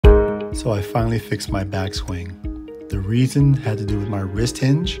So I finally fixed my backswing. The reason had to do with my wrist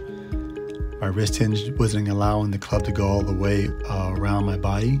hinge. My wrist hinge wasn't allowing the club to go all the way around my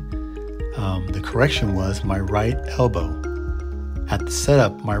body. The correction was my right elbow. At the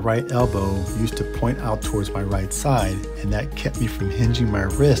setup, my right elbow used to point out towards my right side, and that kept me from hinging my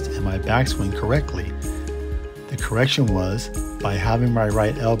wrist and my backswing correctly. The correction was by having my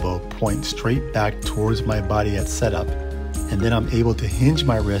right elbow point straight back towards my body at setup, and then I'm able to hinge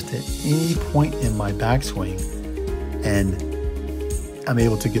my wrist at any point in my backswing, and I'm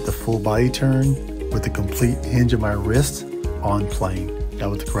able to get the full body turn with the complete hinge of my wrist on playing. That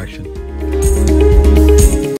was the correction.